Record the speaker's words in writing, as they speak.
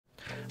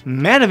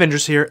Man of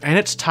Interest here, and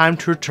it's time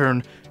to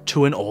return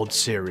to an old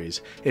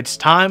series. It's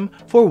time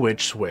for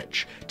Which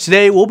Switch.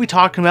 Today we'll be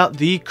talking about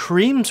the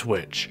Cream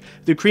Switch.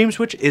 The Cream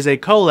Switch is a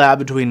collab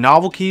between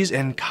Novel Keys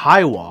and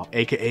Kaiwa,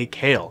 aka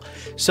Kale.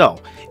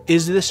 So,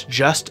 is this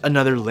just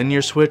another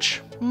linear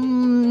switch?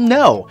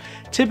 No.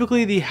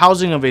 Typically, the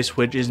housing of a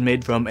switch is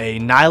made from a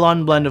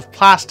nylon blend of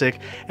plastic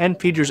and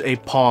features a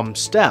palm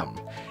stem.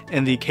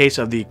 In the case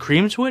of the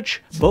Cream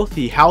Switch, both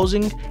the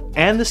housing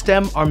and the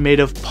stem are made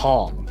of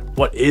palm.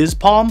 What is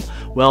PALM?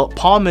 Well,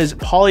 PALM is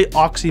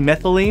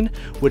polyoxymethylene,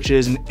 which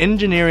is an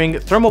engineering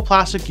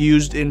thermoplastic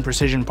used in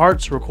precision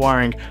parts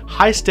requiring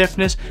high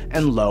stiffness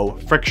and low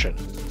friction.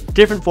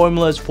 Different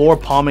formulas for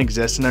PALM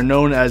exist and are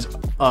known as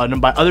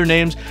by other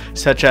names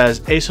such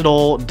as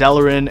acetyl,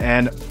 delrin,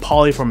 and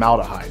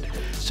polyformaldehyde.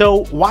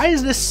 So why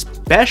is this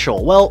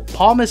special? Well,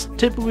 PALM is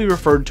typically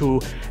referred to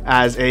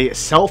as a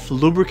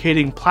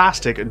self-lubricating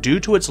plastic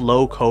due to its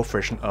low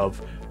coefficient of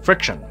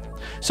friction.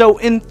 So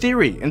in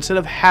theory, instead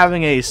of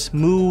having a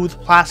smooth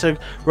plastic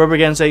rub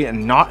against a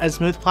not as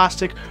smooth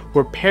plastic,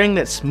 we're pairing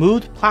that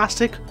smooth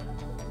plastic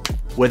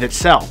with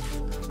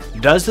itself.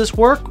 Does this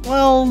work?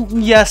 Well,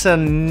 yes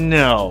and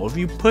no. If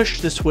you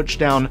push the switch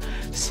down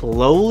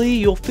slowly,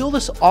 you'll feel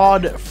this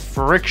odd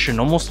friction,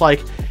 almost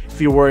like if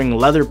you're wearing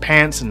leather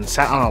pants and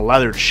sat on a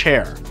leather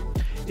chair.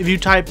 If you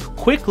type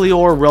quickly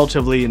or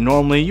relatively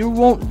normally, you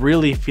won't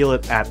really feel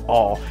it at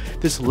all.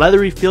 This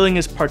leathery feeling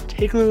is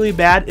particularly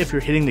bad if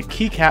you're hitting the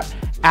keycap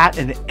at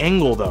an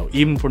angle though,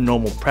 even for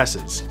normal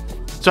presses.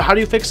 So how do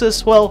you fix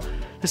this? Well,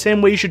 the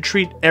same way you should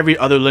treat every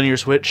other linear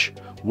switch,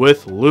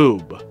 with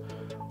lube.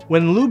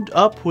 When lubed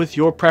up with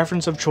your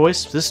preference of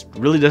choice, this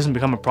really doesn't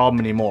become a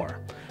problem anymore.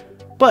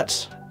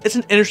 But it's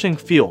an interesting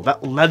feel,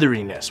 that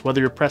leatheriness,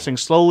 whether you're pressing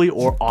slowly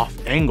or off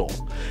angle.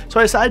 So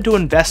I decided to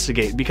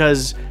investigate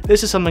because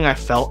this is something I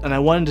felt and I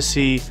wanted to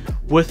see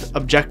with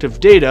objective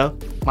data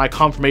my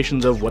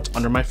confirmations of what's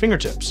under my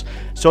fingertips.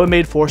 So I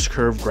made force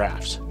curve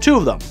graphs, 2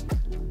 of them.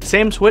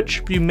 Same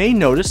switch, but you may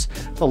notice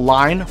the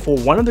line for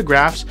one of the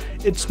graphs,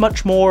 it's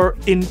much more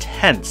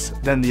intense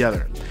than the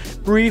other.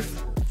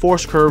 Brief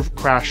force curve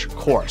crash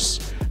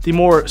course. The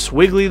more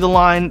swiggly the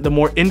line, the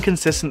more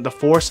inconsistent the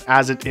force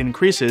as it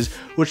increases,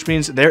 which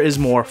means there is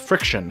more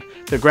friction.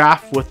 The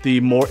graph with the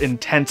more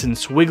intense and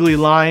swiggly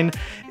line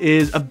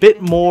is a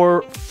bit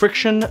more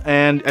friction,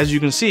 and as you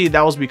can see,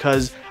 that was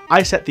because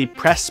I set the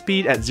press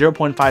speed at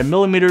 0.5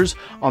 millimeters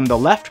on the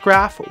left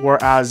graph,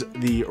 whereas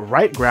the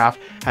right graph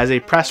has a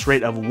press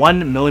rate of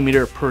 1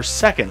 millimeter per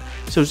second.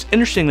 So it's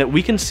interesting that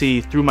we can see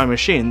through my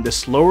machine, the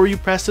slower you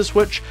press the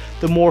switch,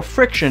 the more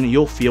friction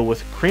you'll feel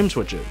with cream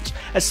switches.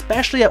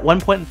 Especially at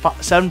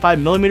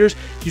 1.75 millimeters,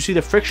 you see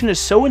the friction is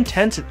so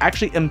intense it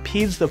actually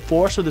impedes the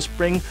force of the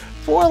spring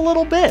for a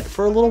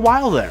little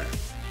while there.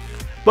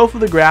 Both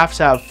of the graphs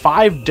have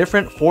 5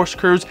 different force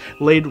curves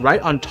laid right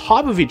on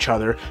top of each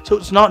other, so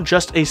it's not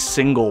just a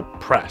single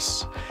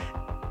press.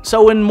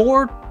 So in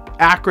more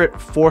accurate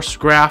force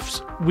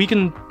graphs, we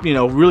can,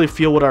 really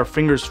feel what our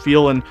fingers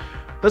feel, and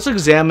let's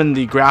examine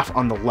the graph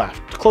on the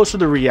left, closer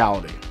to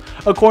reality.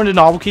 According to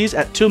Novel Keys,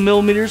 at 2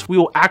 millimeters, we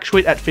will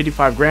actuate at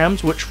 55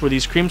 grams, which for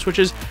these cream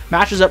switches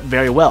matches up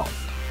very well.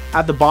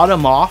 At the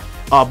bottom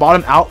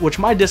out, which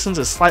my distance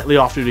is slightly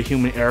off due to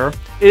human error,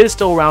 it is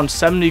still around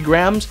 70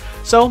 grams,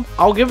 so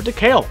I'll give it to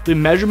Kale. The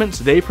measurements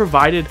they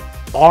provided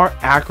are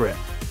accurate.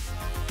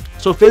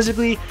 So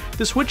physically,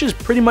 the switch is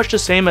pretty much the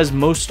same as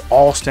most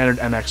all standard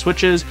MX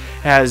switches. It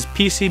has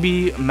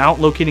PCB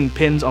mount locating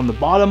pins on the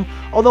bottom,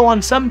 although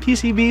on some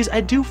PCBs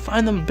I do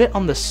find them a bit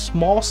on the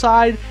small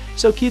side,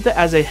 so keep that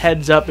as a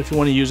heads up if you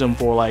want to use them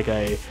for like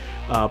a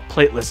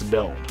plateless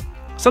build.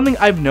 Something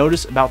I've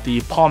noticed about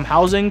the palm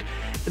housing,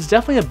 it's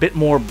definitely a bit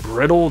more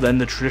brittle than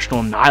the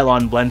traditional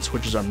nylon blend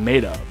switches are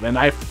made of, and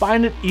I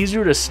find it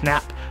easier to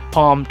snap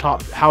palm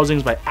top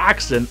housings by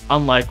accident,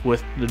 unlike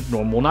with the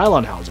normal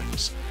nylon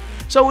housings.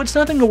 So it's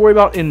nothing to worry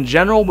about in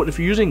general, but if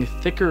you're using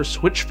thicker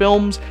switch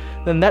films,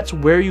 then that's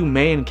where you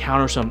may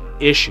encounter some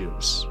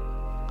issues.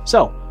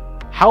 So,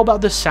 how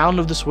about the sound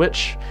of the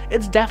switch?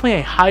 It's definitely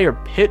a higher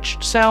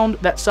pitched sound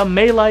that some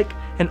may like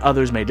and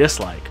others may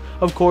dislike.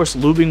 Of course,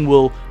 lubing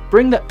will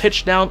bring that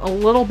pitch down a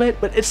little bit,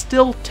 but it's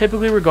still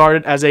typically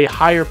regarded as a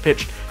higher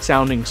pitched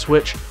sounding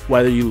switch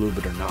whether you lube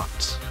it or not.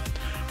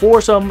 For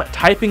some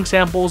typing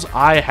samples,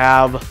 I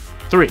have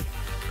 3.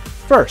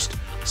 First,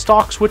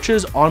 stock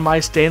switches on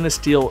my stainless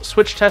steel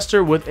switch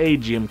tester with a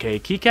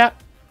GMK keycap.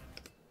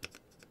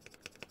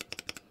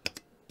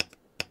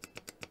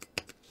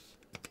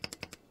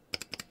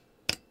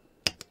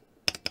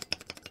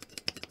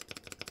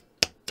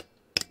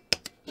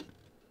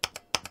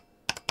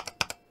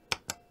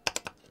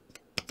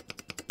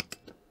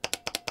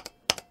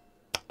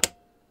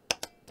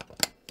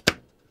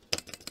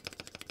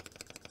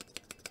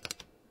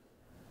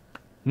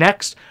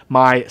 Next,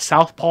 my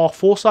Southpaw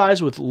full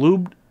size with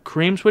lubed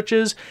cream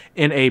switches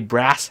in a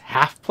brass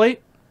half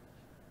plate.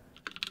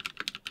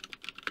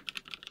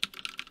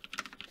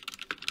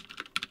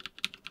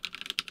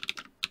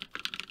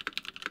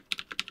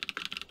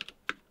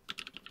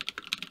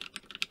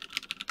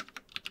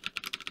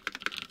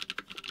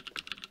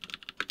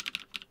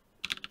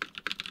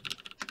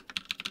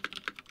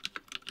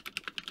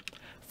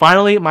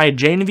 Finally, my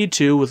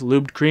JNV2 with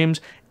lubed creams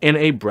in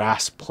a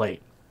brass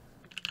plate.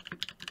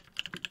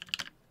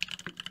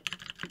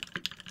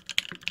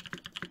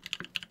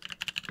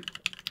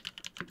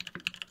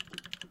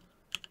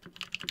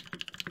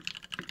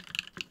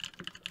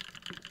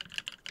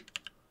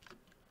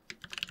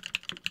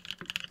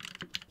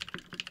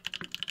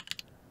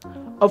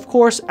 Of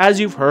course, as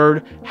you've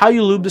heard, how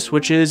you lube the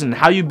switches and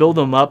how you build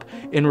them up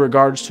in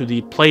regards to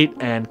the plate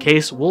and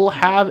case will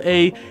have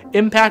a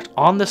impact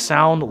on the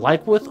sound,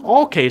 like with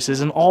all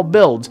cases and all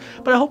builds,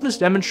 but I hope this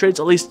demonstrates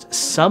at least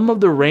some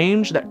of the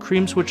range that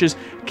cream switches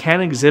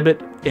can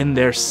exhibit in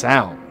their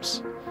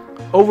sounds.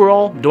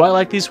 Overall, do I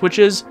like these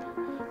switches?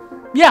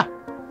 Yeah,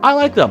 I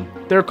like them.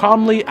 They're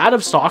commonly out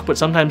of stock, but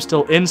sometimes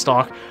still in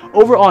stock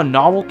over on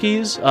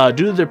Novelkeys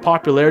due to their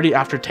popularity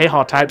after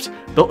Teha Types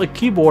built a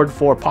keyboard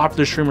for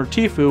popular streamer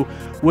Tfue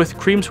with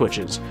cream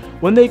switches.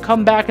 When they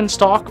come back in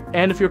stock,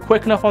 and if you're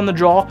quick enough on the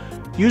draw,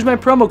 use my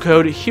promo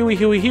code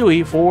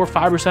HUEY for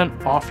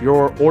 5% off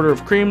your order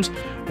of creams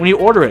when you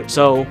order it.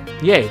 So,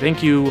 yay,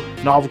 thank you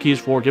Novelkeys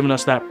for giving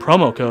us that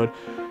promo code.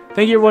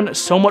 Thank you everyone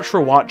so much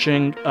for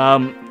watching.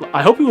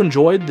 I hope you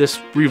enjoyed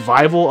this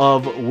revival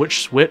of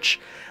Which Switch.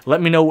 Let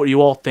me know what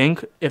you all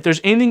think. If there's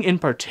anything in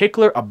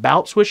particular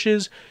about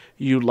switches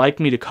you'd like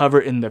me to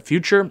cover in the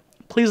future,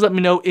 please let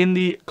me know in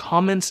the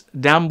comments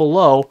down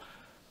below.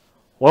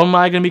 What am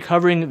I going to be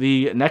covering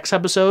the next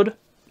episode?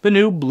 The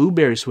new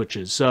Blueberry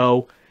switches.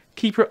 So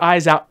keep your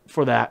eyes out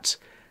for that.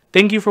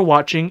 Thank you for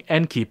watching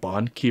and keep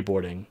on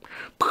keyboarding.